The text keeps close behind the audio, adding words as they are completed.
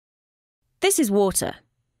This is water.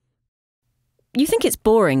 You think it's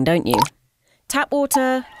boring, don't you? Tap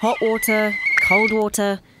water, hot water, cold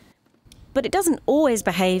water. But it doesn't always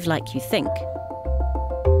behave like you think.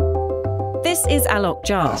 This is Alok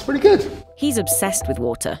Jha. That's pretty good. He's obsessed with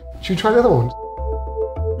water. Should we try the other one?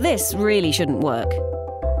 This really shouldn't work.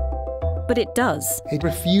 But it does. It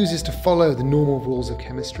refuses to follow the normal rules of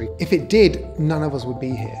chemistry. If it did, none of us would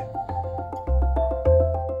be here.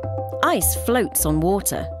 Ice floats on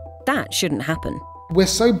water. That shouldn't happen. We're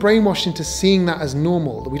so brainwashed into seeing that as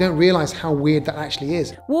normal that we don't realise how weird that actually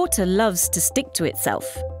is. Water loves to stick to itself.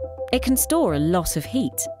 It can store a lot of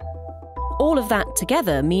heat. All of that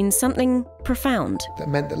together means something profound. That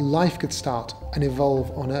meant that life could start and evolve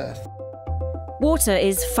on Earth. Water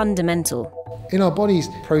is fundamental. In our bodies,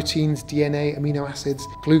 proteins, DNA, amino acids,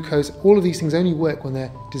 glucose, all of these things only work when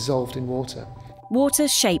they're dissolved in water. Water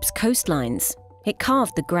shapes coastlines. It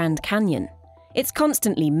carved the Grand Canyon. It's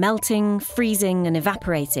constantly melting, freezing and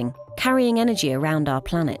evaporating, carrying energy around our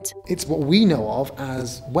planet. It's what we know of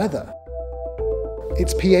as weather.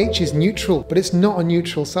 Its pH is neutral, but it's not a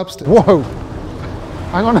neutral substance. Whoa!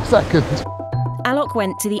 Hang on a second. Alok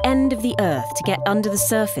went to the end of the Earth to get under the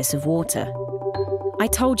surface of water. I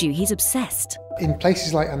told you, he's obsessed. In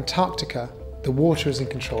places like Antarctica, the water is in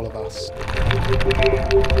control of us.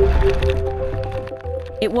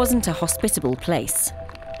 It wasn't a hospitable place.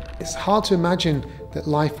 It's hard to imagine that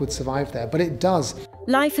life would survive there, but it does.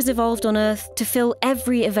 Life has evolved on Earth to fill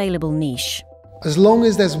every available niche. As long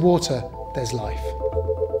as there's water, there's life.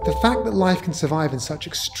 The fact that life can survive in such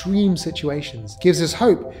extreme situations gives us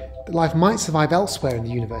hope that life might survive elsewhere in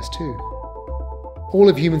the universe too. All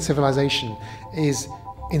of human civilization is,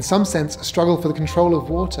 in some sense, a struggle for the control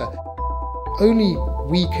of water. Only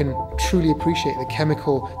we can truly appreciate the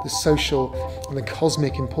chemical, the social, and the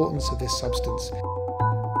cosmic importance of this substance.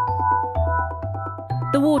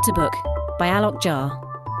 The Water Book by Alok Jha.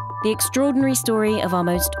 The extraordinary story of our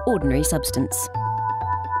most ordinary substance.